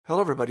Hello,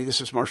 everybody. This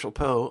is Marshall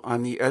Poe.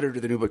 I'm the editor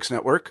of the New Books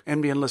Network.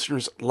 NBN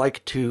listeners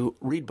like to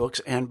read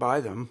books and buy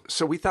them.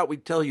 So we thought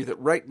we'd tell you that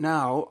right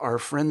now, our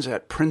friends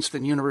at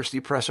Princeton University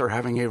Press are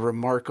having a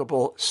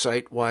remarkable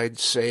site-wide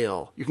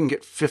sale. You can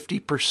get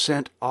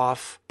 50%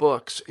 off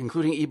books,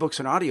 including ebooks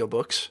and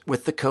audiobooks,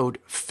 with the code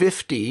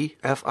 50,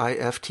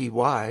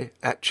 F-I-F-T-Y,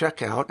 at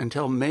checkout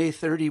until May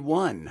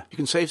 31. You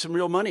can save some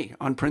real money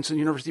on Princeton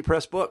University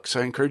Press books.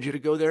 I encourage you to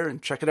go there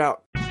and check it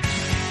out.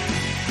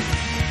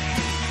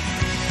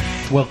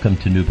 Welcome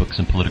to New Books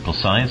in Political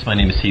Science. My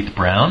name is Heath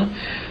Brown.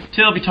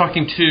 Today I'll be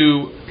talking to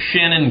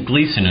Shannon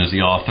Gleason, who's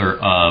the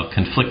author of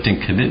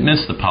Conflicting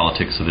Commitments, The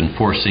Politics of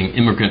Enforcing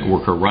Immigrant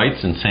Worker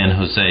Rights in San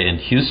Jose and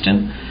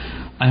Houston.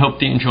 I hope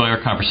that you enjoy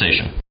our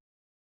conversation.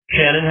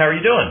 Shannon, how are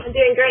you doing? I'm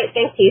doing great.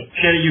 Thanks, Heath.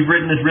 Shannon, you've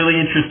written this really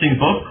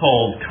interesting book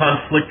called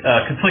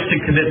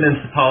Conflicting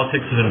Commitments, The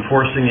Politics of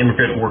Enforcing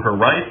Immigrant Worker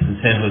Rights in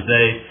San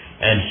Jose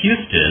and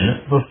Houston.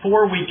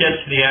 Before we get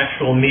to the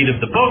actual meat of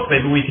the book,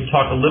 maybe we can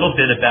talk a little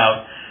bit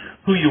about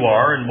who you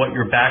are and what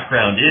your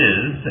background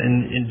is.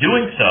 And in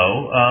doing so,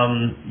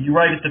 you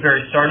write at the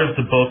very start of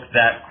the book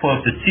that,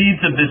 quote, the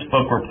seeds of this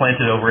book were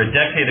planted over a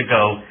decade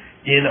ago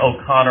in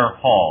O'Connor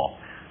Hall.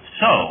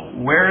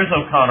 So, where is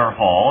O'Connor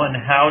Hall, and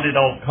how did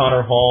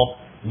O'Connor Hall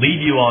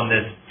lead you on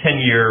this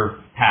 10-year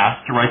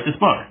path to write this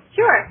book?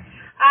 Sure.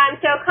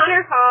 So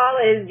O'Connor Hall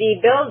is the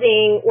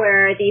building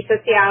where the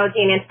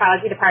sociology and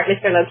anthropology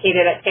departments are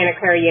located at Santa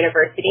Clara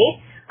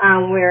University,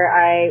 where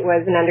I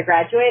was an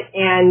undergraduate,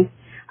 and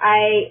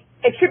I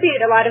attribute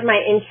a lot of my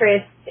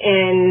interest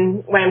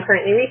in what I'm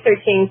currently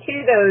researching to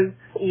those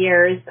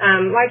years,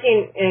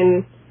 largely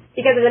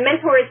because of the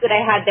mentors that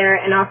I had there,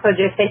 and also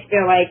just I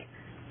feel like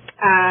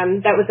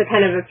that was a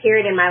kind of a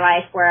period in my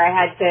life where I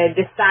had to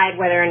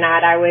decide whether or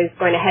not I was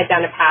going to head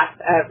down a path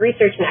of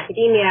research and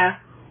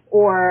academia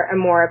or a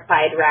more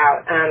applied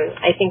route.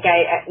 I think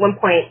I, at one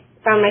point,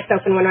 found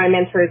myself in one of my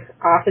mentors'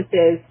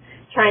 offices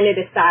trying to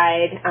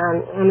decide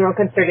in real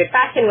concerted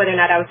fashion whether or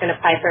not I was going to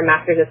apply for a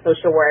master's of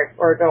social work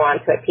or go on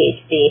to a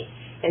PhD.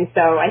 And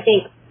so I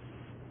think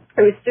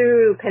it was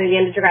through kind of the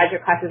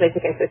undergraduate classes I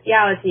took in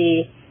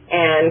sociology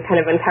and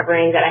kind of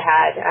uncovering that I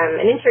had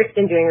an interest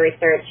in doing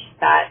research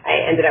that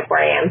I ended up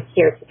where I am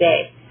here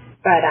today.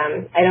 But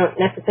I don't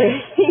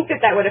necessarily think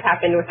that would have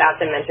happened without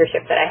the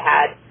mentorship that I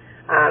had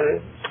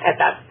at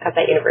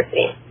that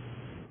university.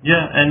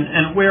 Yeah,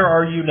 and where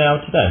are you now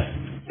today?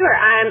 Sure.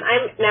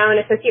 I'm now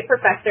an associate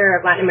professor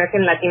of Latin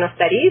American and Latino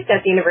Studies at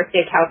the University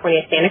of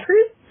California, Santa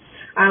Cruz.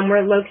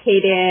 We're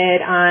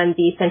located on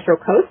the central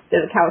coast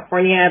of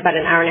California, about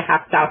an hour and a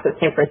half south of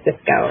San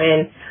Francisco.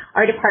 And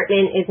our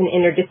department is an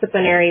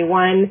interdisciplinary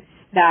one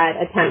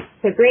that attempts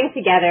to bring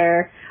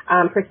together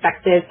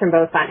perspectives from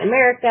both Latin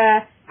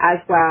America as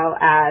well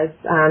as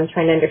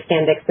trying to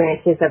understand the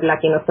experiences of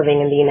Latinos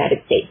living in the United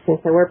States. And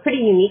so we're a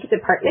pretty unique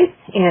department,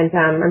 and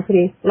I'm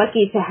pretty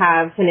lucky to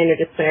have an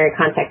interdisciplinary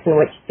context in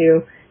which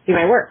to do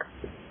my work.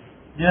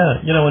 Yeah,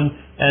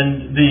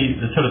 and the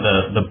sort of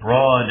the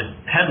broad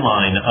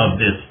headline of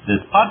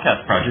this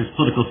podcast project is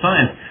political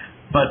science,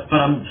 but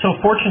I'm so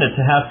fortunate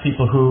to have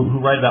people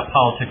who write about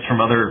politics from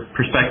other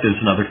perspectives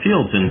and other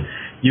fields, and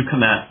you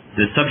come at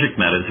this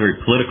subject matter, this very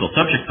political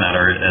subject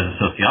matter as a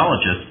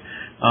sociologist.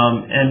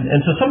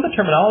 And so some of the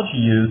terminology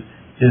used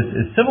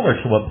is similar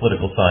to what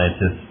political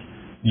scientists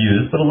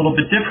use, but a little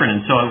bit different.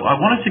 And so I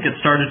wanted to get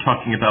started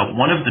talking about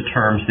one of the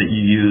terms that you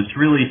used to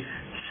really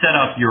set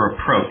up your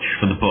approach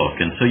for the book.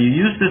 And so you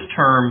use this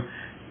term,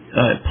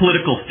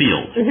 political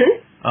field,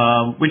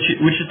 which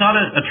is not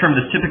a term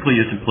that's typically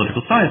used in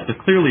political science, but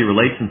clearly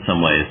relates in some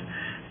ways.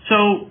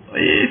 So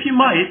if you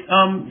might,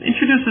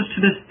 introduce us to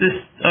this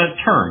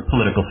term,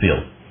 political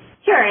field.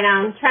 Sure, and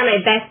I'll try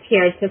my best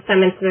here to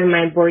sum into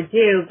my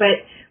Bourdieu,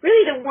 but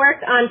really the work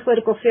on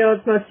political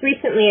fields most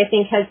recently I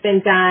think has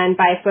been done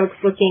by folks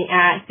looking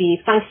at the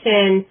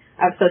function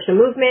of social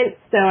movements.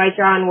 So I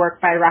draw on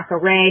work by Raka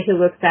Ray, who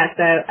looks at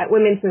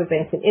women's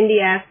movements in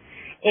India,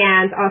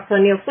 and also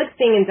Neil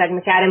Flicksing and Doug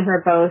McAdam, who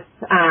are both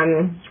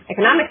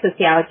economic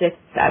sociologists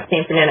at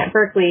Stanford and at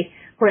Berkeley,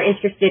 who are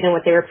interested in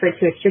what they refer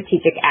to as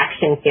strategic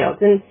action fields.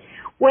 And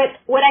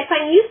what I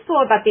find useful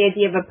about the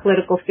idea of a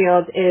political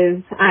field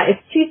is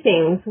two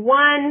things.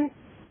 One,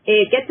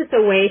 it gets us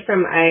away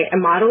from a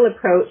model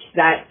approach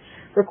that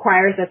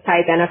requires us to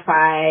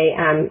identify,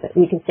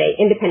 you can say,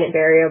 independent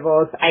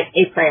variables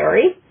a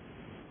priori,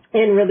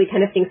 and really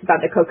kind of thinks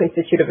about the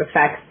co-constitutive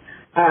effects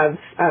of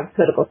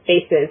political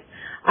spaces.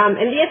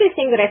 And the other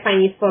thing that I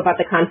find useful about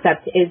the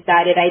concept is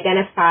that it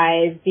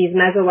identifies these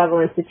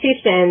meso-level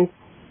institutions,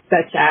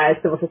 such as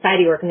civil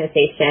society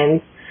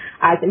organizations,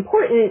 as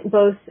important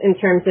both in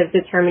terms of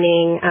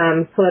determining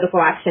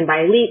political action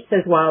by elites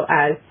as well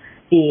as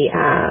the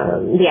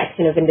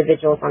action of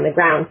individuals on the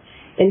ground.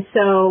 And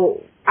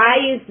so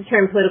I use the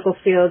term political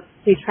fields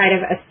to try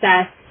to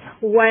assess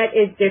what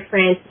is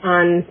different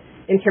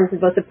in terms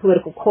of both the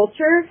political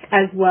culture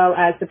as well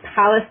as the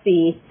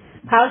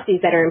policies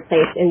that are in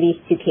place in these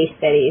two case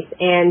studies.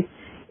 And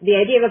the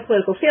idea of a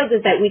political field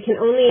is that we can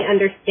only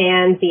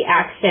understand the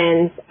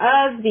actions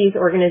of these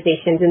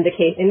organizations. In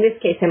this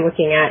case, I'm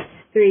looking at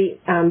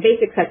three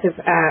basic sets of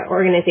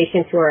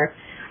organizations who are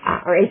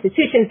or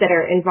institutions that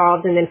are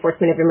involved in the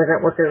enforcement of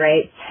immigrant worker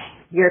rights: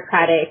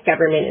 bureaucratic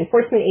government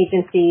enforcement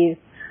agencies,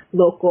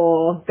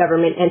 local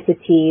government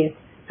entities,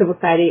 civil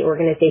society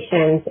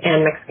organizations,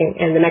 and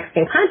the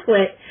Mexican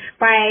consulate,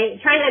 by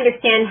trying to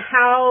understand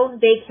how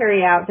they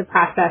carry out the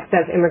process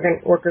of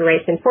immigrant worker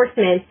rights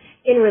enforcement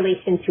in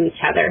relation to each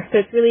other.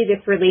 So it's really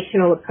this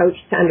relational approach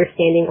to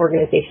understanding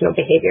organizational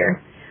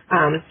behavior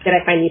that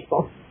I find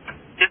useful.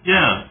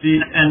 Yeah,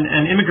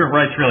 and immigrant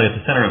rights really at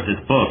the center of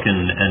this book,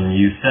 and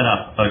you set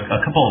up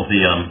a couple of the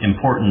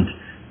important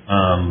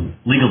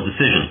legal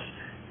decisions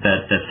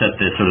that set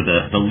the sort of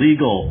the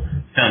legal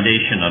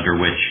foundation under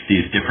which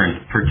these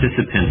different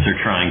participants are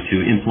trying to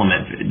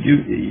implement.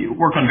 You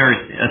work on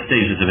various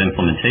stages of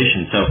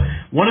implementation. So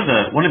one of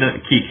the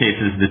key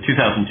cases, the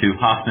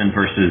 2002 Hoffman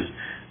versus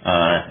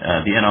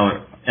the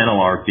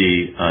NLRB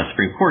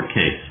Supreme Court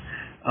case.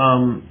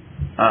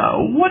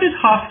 What did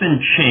Hoffman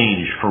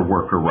change for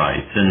worker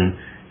rights, and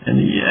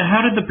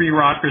how did the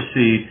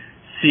bureaucracy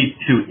seek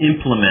to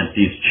implement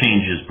these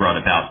changes brought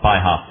about by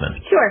Hoffman?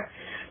 Sure.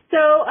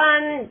 So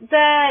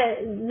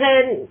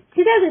the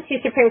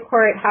 2002 Supreme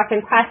Court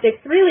Hoffman Plastics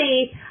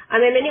really,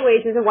 in many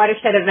ways, is a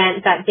watershed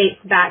event that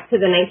dates back to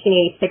the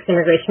 1986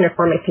 Immigration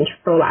Reform and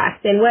Control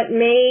Act. And what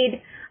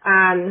made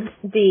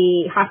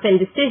the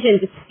Hoffman decision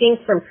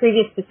distinct from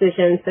previous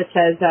decisions, such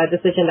as a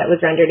decision that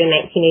was rendered in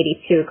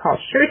 1982 called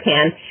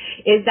Shurtan,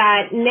 is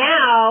that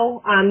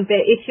now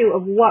the issue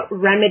of what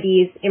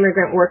remedies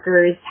immigrant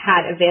workers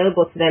had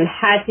available to them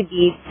had to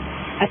be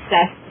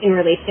assessed in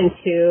relation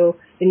to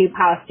the new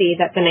policy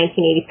that the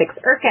 1986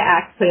 IRCA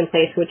Act put in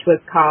place, which was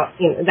called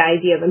the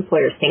idea of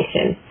employer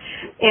sanctions.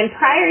 And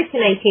prior to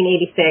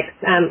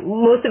 1986,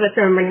 most of us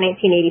remember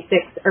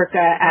 1986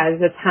 IRCA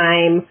as a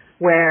time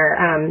where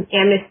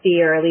amnesty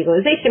or a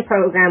legalization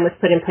program was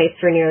put in place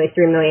for nearly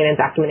 3 million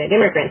undocumented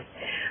immigrants.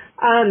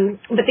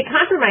 But the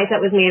compromise that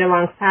was made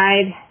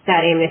alongside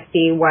that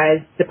amnesty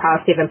was the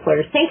policy of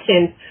employer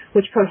sanctions,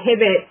 which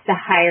prohibits the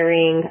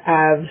hiring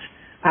of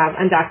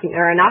undocumented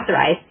or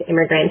unauthorized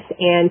immigrants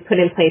and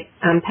put in place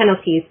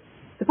penalties,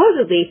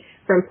 supposedly,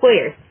 for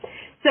employers.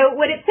 So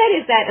what it said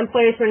is that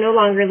employers were no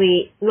longer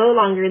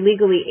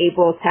legally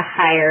able to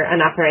hire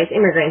unauthorized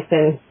immigrants,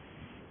 and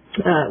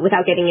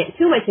without getting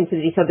too much into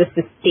the detail, this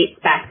dates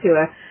back to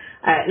a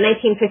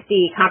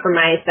 1950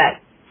 compromise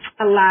that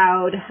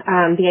allowed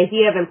the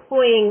idea of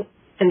employing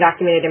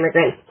undocumented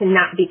immigrants to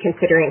not be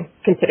considered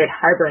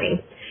harboring.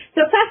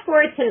 So fast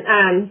forward to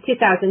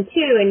 2002,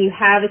 and you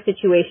have a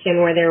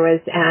situation where there was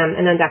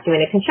an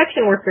undocumented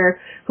construction worker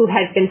who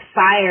had been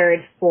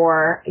fired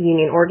for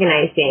union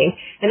organizing.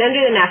 And under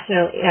the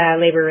National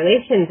Labor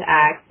Relations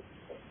Act,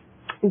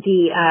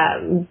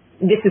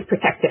 this is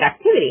protected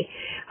activity.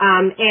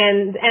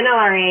 And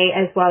NLRA,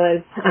 as well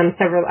as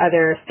several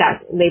other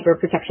labor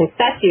protection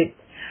statutes,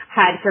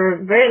 had for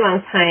a very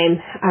long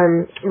time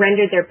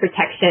rendered their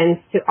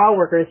protections to all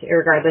workers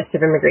regardless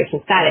of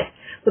immigration status.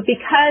 But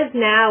because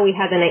now we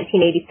have the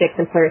 1986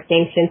 employer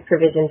sanctions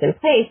provisions in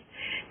place,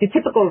 the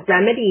typical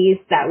remedies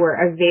that were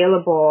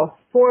available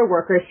for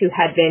workers who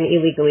had been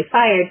illegally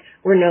fired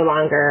were no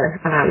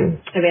longer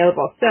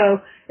available.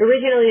 So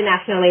originally the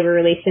National Labor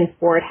Relations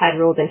Board had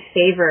ruled in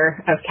favor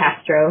of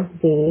Castro,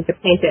 the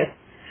plaintiff,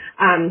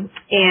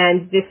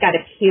 and this got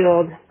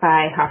appealed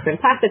by Hoffman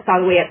Plastics all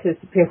the way up to the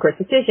Supreme Court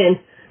decision,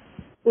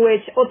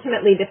 which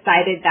ultimately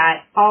decided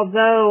that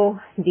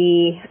although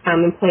the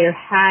employer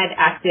had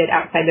acted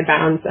outside the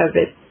bounds of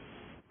its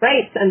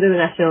rights under the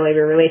National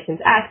Labor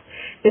Relations Act,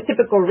 the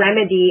typical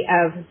remedy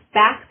of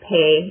back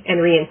pay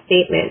and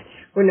reinstatement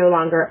were no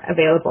longer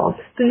available.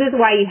 So this is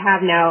why you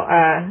have now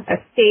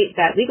a state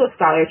that legal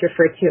scholars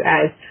refer to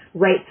as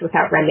rights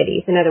without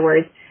remedies. In other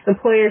words,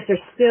 employers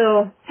are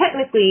still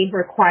technically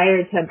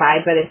required to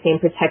abide by the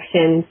same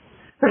protections,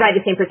 provide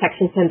the same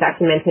protections to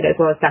undocumented as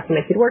well as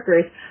documented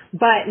workers,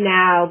 but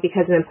now,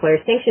 because of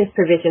employer sanctions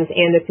provisions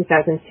and the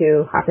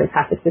 2002 Hoffman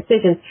Plastics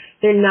decisions,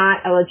 they're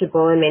not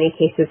eligible in many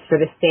cases for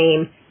the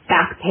same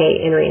back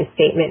pay and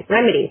reinstatement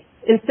remedies.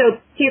 And so,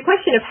 to your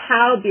question of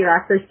how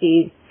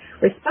bureaucracies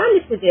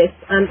responded to this,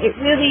 it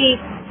really,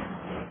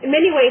 in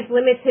many ways,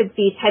 limited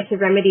the types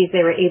of remedies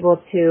they were able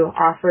to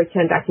offer to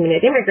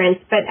undocumented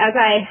immigrants. But as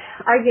I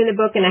argue in the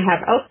book and I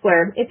have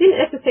elsewhere, it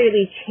didn't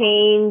necessarily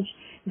change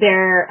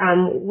their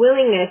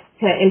willingness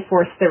to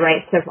enforce the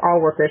rights of all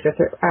workers,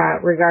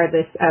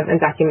 regardless of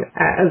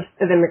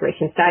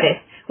immigration status.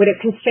 What it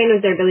constrained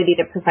was their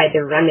ability to provide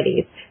the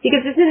remedies,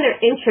 because it's in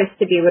their interest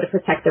to be able to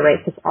protect the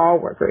rights of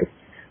all workers.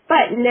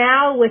 But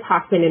now, with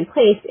Hoffman in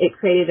place, it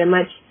created a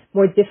much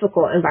more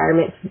difficult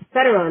environment,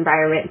 federal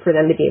environment, for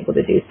them to be able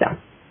to do so.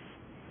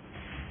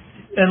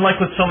 And like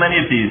with so many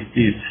of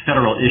these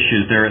federal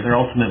issues, they're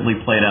ultimately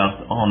played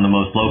out on the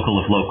most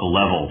local of local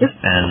levels,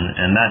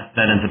 and that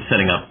ends up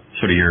setting up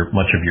sort of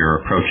much of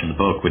your approach in the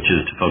book, which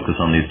is to focus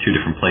on these two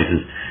different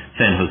places,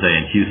 San Jose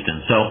and Houston.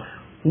 So,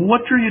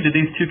 what drew you to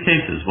these two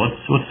cases? What's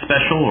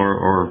special,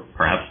 or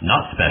perhaps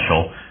not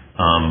special,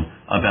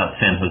 about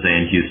San Jose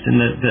and Houston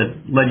that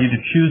led you to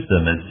choose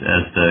them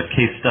as the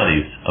case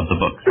studies of the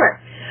book?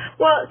 Sure.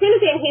 Well, San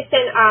Jose and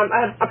Houston,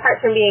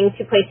 apart from being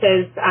two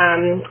places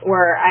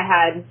where I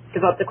had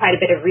developed quite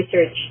a bit of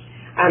research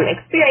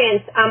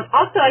experience,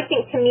 also I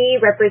think to me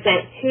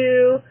represent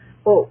two,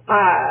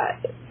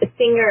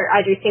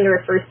 Audrey Singer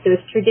refers to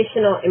as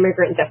traditional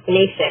immigrant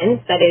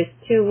destinations. That is,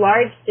 two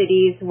large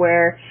cities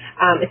where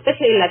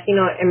especially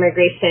Latino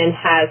immigration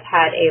has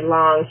had a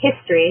long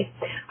history.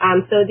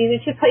 So these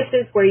are two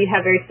places where you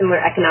have very similar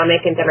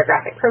economic and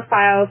demographic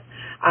profiles.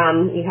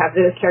 You have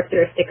the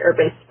characteristic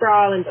urban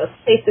sprawl in both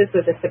places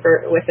with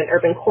an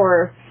urban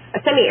core, a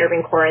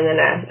semi-urban core, and then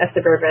a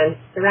suburban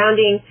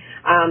surrounding.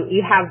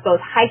 You have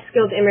both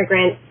high-skilled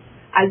immigrants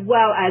as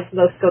well as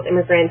low-skilled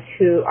immigrants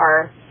who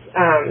are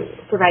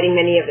providing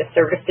many of the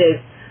services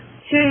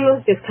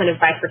to this kind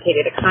of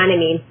bifurcated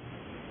economy.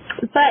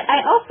 But I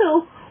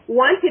also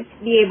wanted to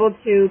be able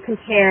to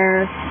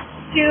compare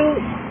two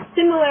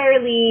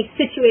similarly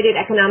situated,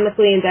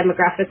 economically and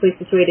demographically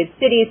situated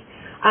cities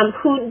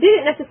who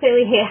didn't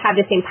necessarily have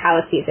the same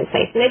policies in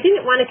place. And I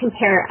didn't want to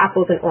compare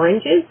apples and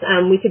oranges.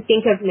 We could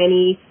think of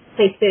many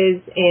places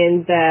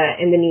in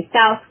the New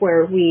South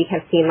where we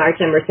have seen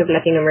large numbers of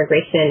Latino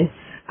immigration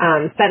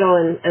settle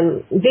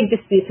and big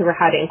disputes over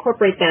how to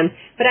incorporate them.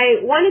 But I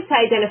wanted to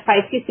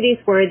identify two cities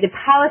where the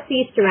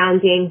policies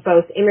surrounding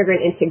both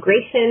immigrant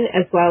integration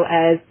as well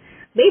as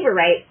labor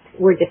rights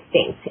were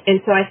distinct. And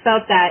so I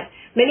felt that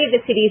many of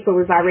the cities where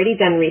we've already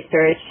done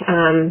research,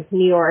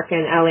 New York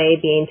and LA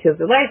being two of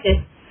the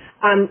largest,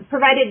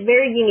 provided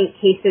very unique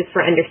cases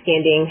for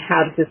understanding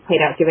how this is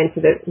played out given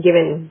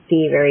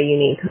the very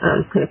unique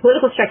kind of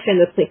political structure in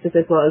those places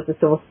as well as the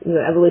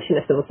evolution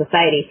of civil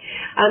society.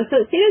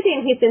 So San Jose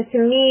and Houston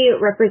to me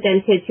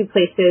represented two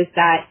places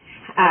that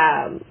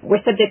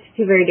were subject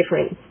to very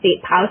different state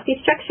policy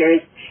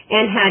structures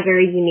and had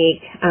very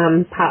unique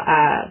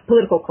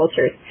political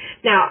cultures.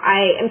 Now,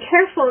 I am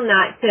careful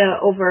not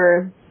to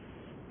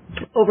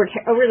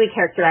overly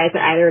characterize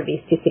either of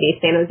these two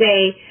cities. San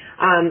Jose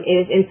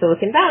is in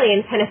Silicon Valley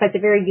and kind of has a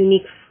very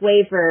unique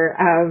flavor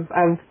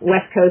of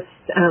West Coast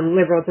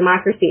liberal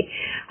democracy.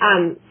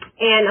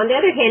 And on the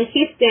other hand,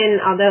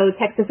 Houston, although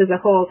Texas as a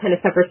whole kind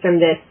of suffers from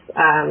this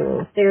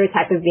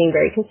stereotype of being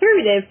very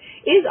conservative,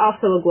 is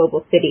also a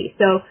global city.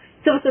 So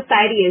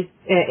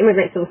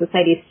immigrant civil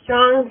society is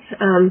strong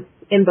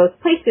in both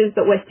places,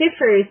 but what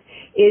differs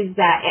is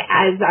that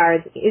as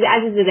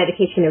is the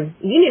dedication of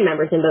union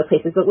members in both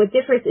places, but what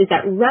differs is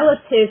that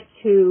relative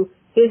to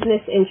business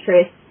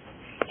interests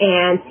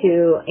and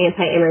to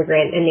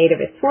anti-immigrant and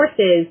nativist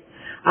forces,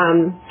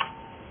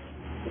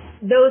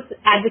 those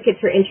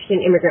advocates who are interested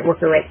in immigrant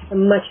worker rights have a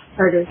much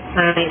harder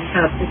time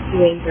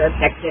pursuing their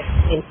objectives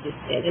in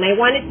Houston. And I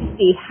wanted to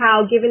see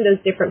how, given those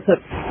different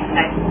political,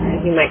 as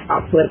you might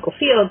call political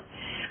fields,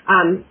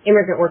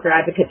 immigrant worker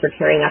advocates were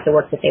carrying out the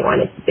work that they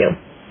wanted to do.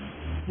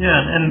 Yeah,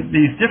 and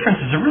these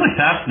differences are really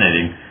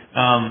fascinating.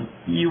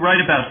 You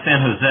write about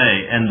San Jose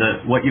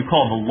and what you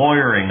call the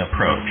lawyering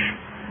approach,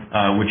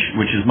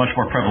 which is much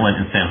more prevalent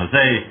in San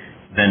Jose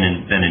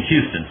than in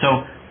Houston. So,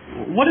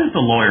 what is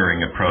the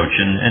lawyering approach,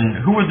 and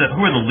who are the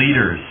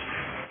leaders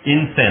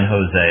in San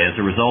Jose as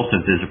a result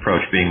of this approach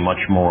being much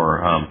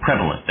more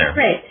prevalent there?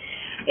 Right.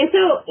 And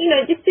so,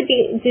 just to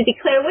be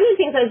clear, one of the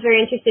things I was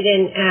very interested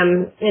in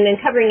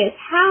uncovering is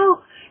how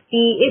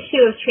the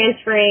issue of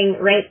transferring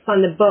rights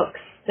on the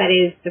books, that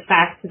is the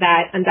fact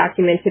that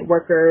undocumented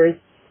workers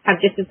have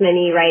just as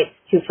many rights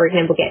to, for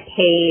example, get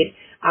paid,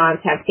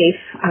 to have safe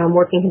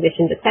working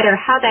conditions, et cetera,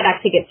 how that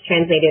actually gets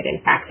translated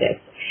in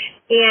practice.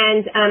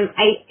 And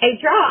I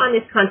draw on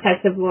this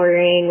concept of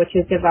lawyering, which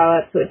was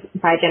developed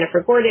by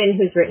Jennifer Gordon,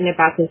 who's written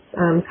about this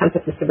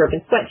concept of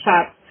suburban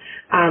sweatshops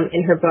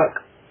in her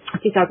book,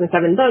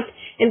 2007 book.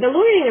 And the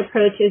lawyering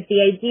approach is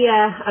the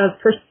idea of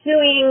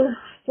pursuing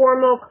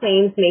formal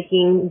claims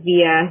making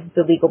via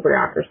the legal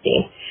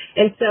bureaucracy.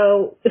 And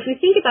so if we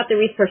think about the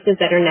resources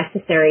that are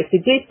necessary to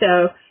do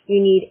so,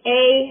 you need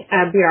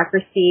a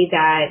bureaucracy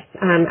that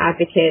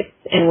advocates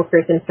and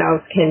workers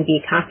themselves can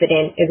be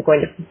confident is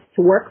going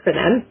to work for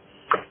them.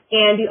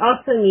 And you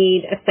also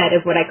need a set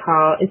of what I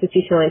call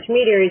institutional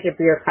intermediaries or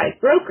bureaucratic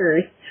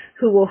brokers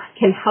who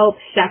can help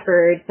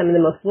shepherd some of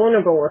the most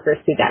vulnerable workers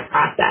through that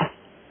process.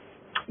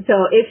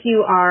 So if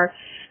you are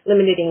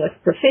limited English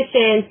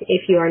proficient,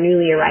 if you are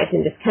newly arrived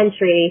in this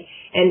country,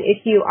 and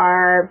if you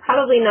are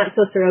probably not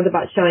so thrilled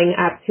about showing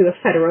up to a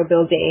federal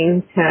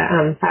building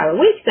to file a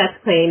wage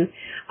theft claim,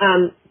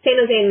 San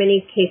Jose in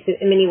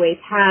many ways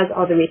has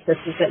all the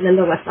resources that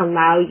nonetheless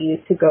allow you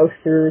to go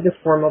through the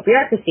formal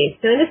bureaucracy.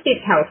 So in the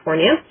state of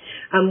California,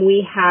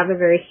 we have a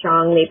very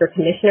strong labor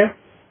commissioner,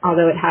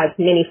 although it has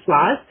many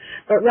flaws.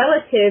 But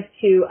relative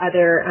to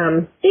other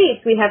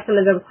states, we have some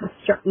of the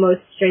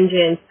most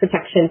stringent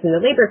protections in the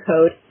labor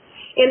code.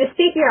 And the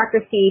state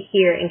bureaucracy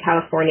here in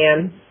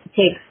California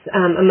takes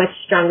a much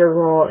stronger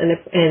role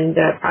in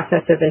the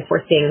process of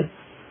enforcing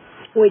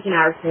wage and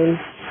hour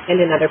claims than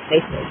in other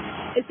places.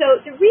 And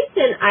so the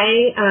reason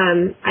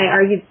I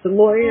argued the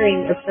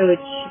lawyering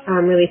approach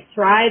really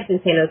thrives in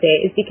San Jose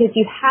is because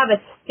you have a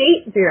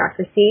state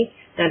bureaucracy,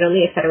 not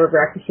only a federal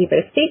bureaucracy, but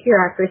a state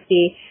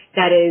bureaucracy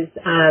that is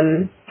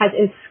has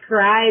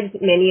inscribed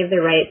many of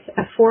the rights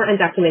for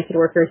undocumented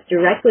workers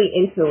directly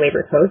into the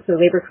labor code. So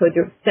the labor code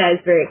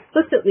says very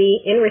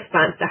explicitly in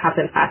response to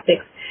Hoffman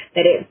Plastics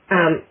that it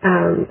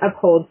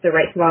upholds the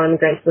rights of all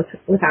immigrants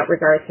without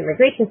regard to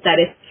immigration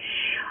status.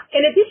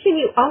 In addition,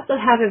 you also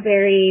have a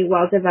very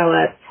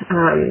well-developed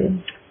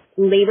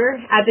labor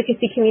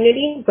advocacy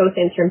community, both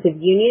in terms of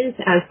unions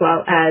as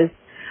well as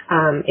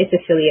its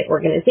affiliate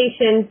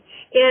organizations.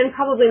 And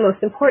probably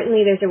most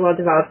importantly, there's a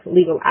well-developed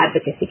legal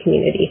advocacy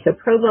community. So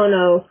pro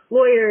bono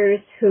lawyers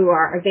who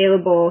are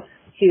available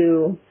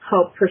to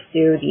help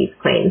pursue these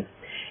claims.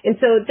 And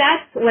so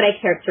that's what I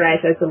characterize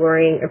as the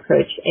lawyering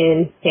approach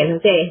in San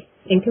Jose.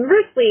 And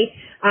conversely,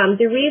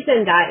 the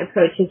reason that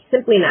approach is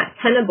simply not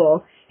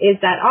tenable is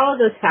that all of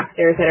those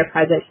factors that are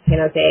present in San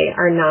Jose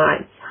are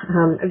not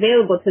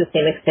available to the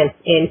same extent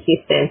in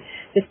Houston.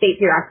 The state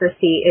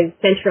bureaucracy is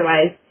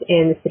centralized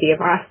in the city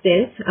of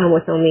Austin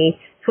with only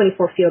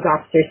 24 field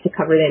officers to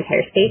cover the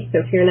entire state.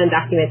 So if you're an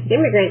undocumented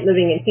immigrant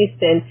living in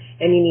Houston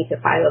and you need to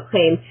file a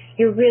claim,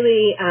 you're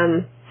really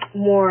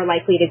more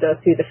likely to go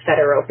through the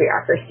federal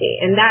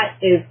bureaucracy. And that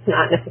is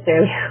not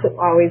necessarily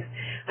always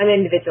an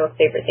individual's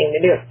favorite thing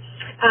to do.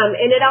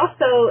 And it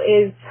also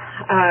is,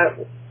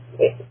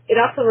 it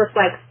also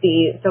reflects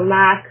the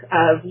lack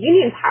of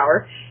union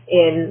power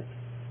in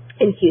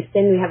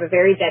Houston. We have a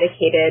very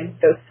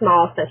dedicated, though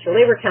small, Central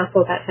Labor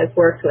Council that has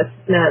worked with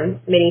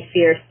many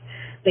fierce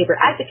labor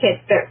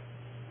advocates, but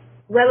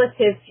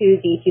relative to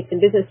the Houston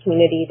business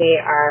community, they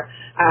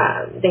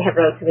have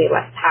relatively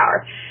less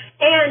power.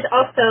 And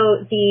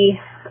also the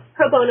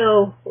pro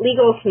bono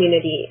legal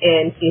community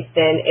in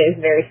Houston is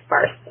very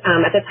sparse.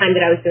 At the time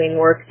that I was doing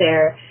work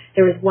there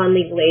was one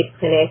legal aid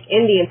clinic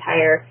in the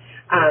entire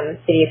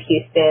city of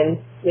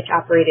Houston, which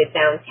operated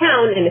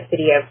downtown in a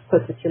city of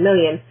close to 2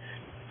 million,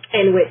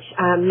 and which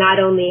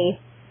not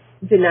only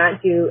did not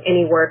do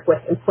any work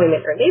with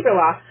employment or labor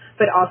law,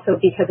 but also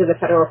because of the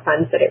federal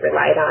funds that it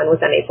relied on, was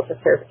unable to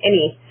serve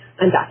any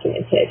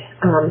undocumented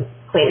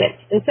claimant.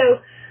 And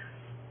so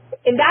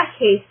in that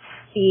case,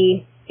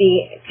 the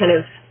kind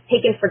of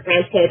taken for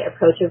granted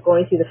approach of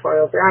going through the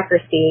federal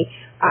bureaucracy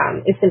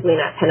is simply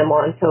not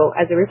tenable. And so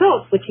as a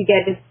result, what you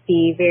get is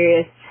the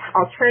various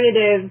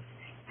alternatives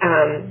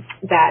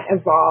that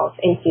evolve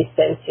in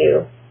Houston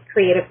to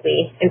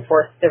creatively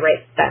enforce the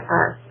rights that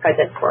are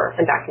present for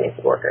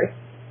undocumented workers.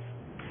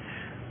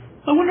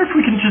 I wonder if we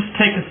can just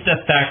take a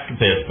step back a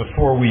bit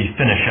before we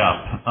finish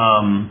up,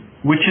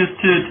 which is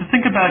to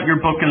think about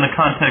your book in the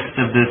context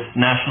of this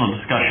national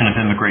discussion of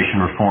immigration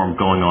reform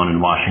going on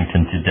in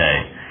Washington today.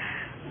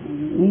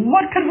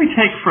 What could we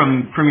take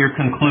from your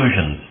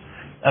conclusions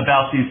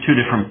about these two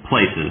different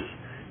places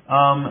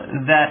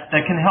that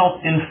can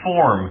help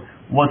inform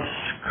what's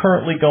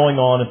currently going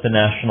on at the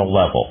national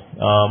level?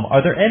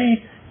 Are there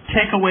any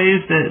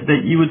takeaways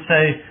that you would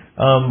say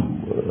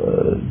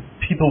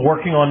people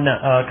working on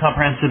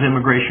comprehensive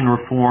immigration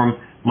reform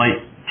might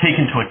take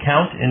into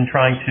account in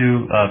trying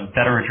to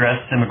better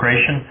address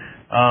immigration?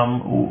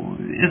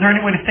 Is there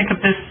any way to think of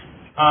this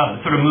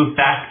sort of move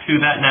back to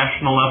that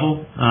national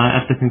level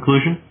at the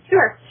conclusion?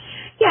 Sure.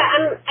 Yeah,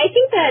 I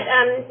think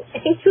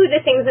two of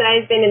the things that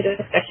I've been in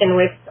discussion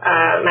with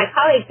my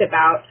colleagues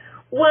about,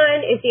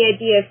 one is the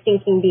idea of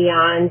thinking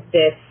beyond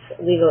this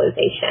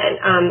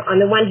legalization. On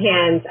the one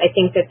hand, I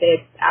think that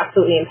it's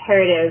absolutely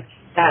imperative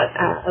that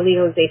a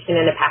legalization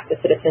and a path to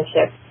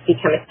citizenship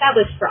become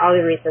established for all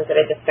the reasons that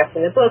I discussed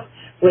in the book,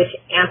 which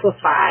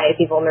amplify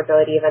the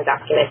vulnerability of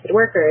undocumented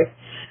workers.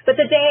 But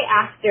the day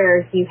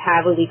after you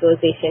have a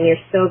legalization,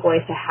 you're still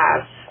going to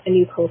have a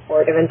new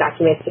cohort of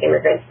undocumented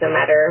immigrants no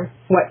matter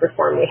what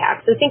reform we have.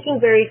 So thinking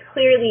very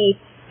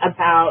clearly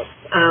about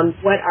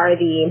what are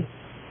the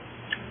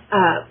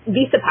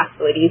visa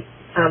possibilities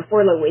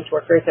for low-wage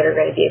workers that are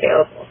going to be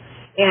available.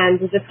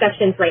 And the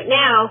discussions right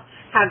now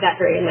have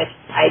that very much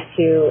tied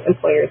to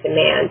employer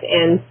demand.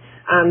 And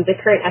the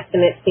current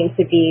estimates seem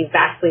to be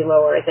vastly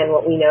lower than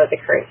what we know the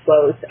current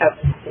flows of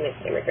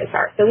undocumented immigrants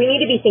are. So we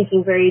need to be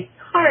thinking very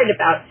hard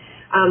about,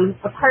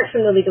 apart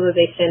from the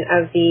legalization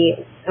of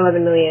the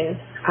 11 million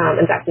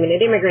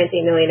undocumented immigrants,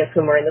 8 million of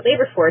whom are in the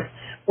labor force,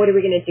 what are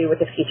we going to do with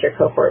the future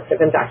cohorts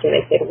of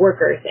undocumented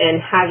workers? And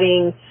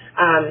having,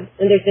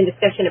 and there's been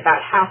discussion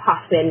about how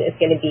Hoffman is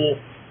going to be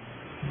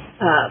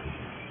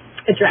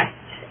addressed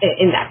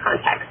in that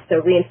context,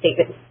 so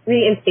reinstating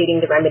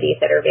the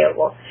remedies that are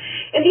available.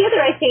 And the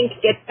other, I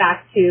think, gets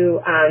back to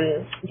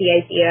the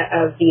idea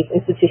of these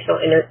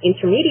institutional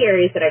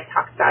intermediaries that I've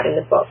talked about in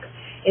the book.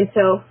 And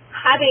so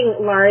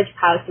having large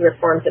policy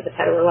reforms at the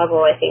federal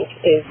level, I think,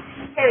 is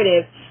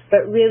imperative,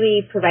 but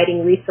really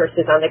providing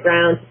resources on the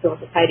ground to civil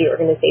society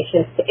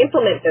organizations to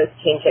implement those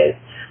changes,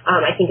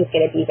 I think is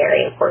going to be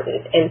very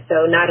important. And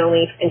so not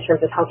only in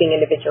terms of helping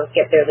individuals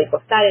get their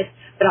legal status,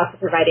 but also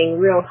providing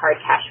real hard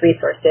cash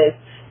resources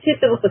to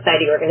civil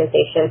society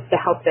organizations to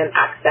help them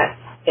access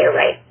their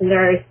rights. And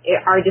there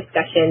are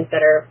discussions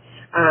that are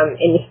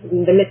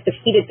in the midst of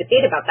heated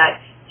debate about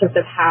that in terms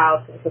of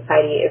how civil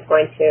society is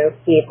going to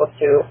be able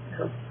to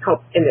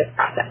help in this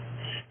process.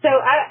 So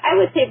I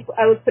would say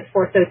I would put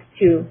forth those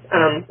two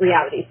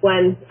realities.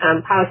 One,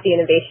 policy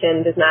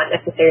innovation does not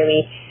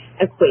necessarily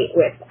equate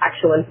with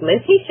actual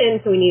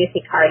implementation, so we need to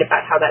think hard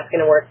about how that's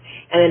going to work,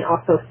 and then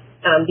also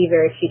be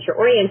very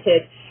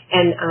future-oriented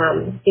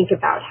and think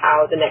about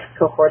how the next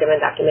cohort of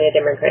undocumented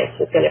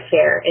immigrants is going to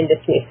fare in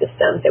this new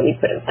system that we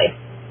put in place.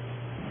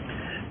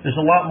 There's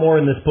a lot more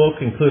in this book,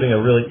 including a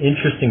really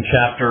interesting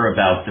chapter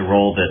about the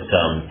role that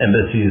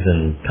embassies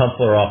and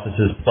consular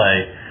offices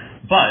play.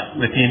 But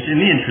in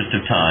the interest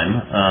of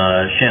time,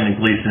 Shannon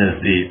Gleason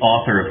is the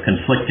author of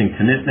Conflicting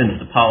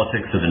Commitments, The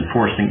Politics of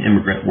Enforcing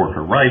Immigrant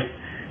Worker Rights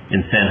in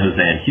San Jose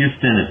and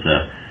Houston. It's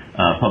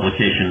a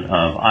publication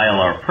of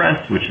ILR Press,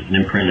 which is an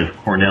imprint of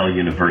Cornell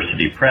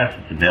University Press.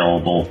 It's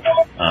available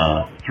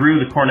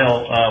through the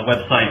Cornell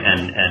website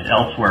and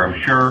elsewhere,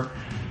 I'm sure.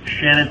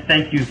 Shannon,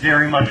 thank you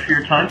very much for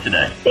your time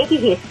today. Thank you,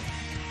 Heath.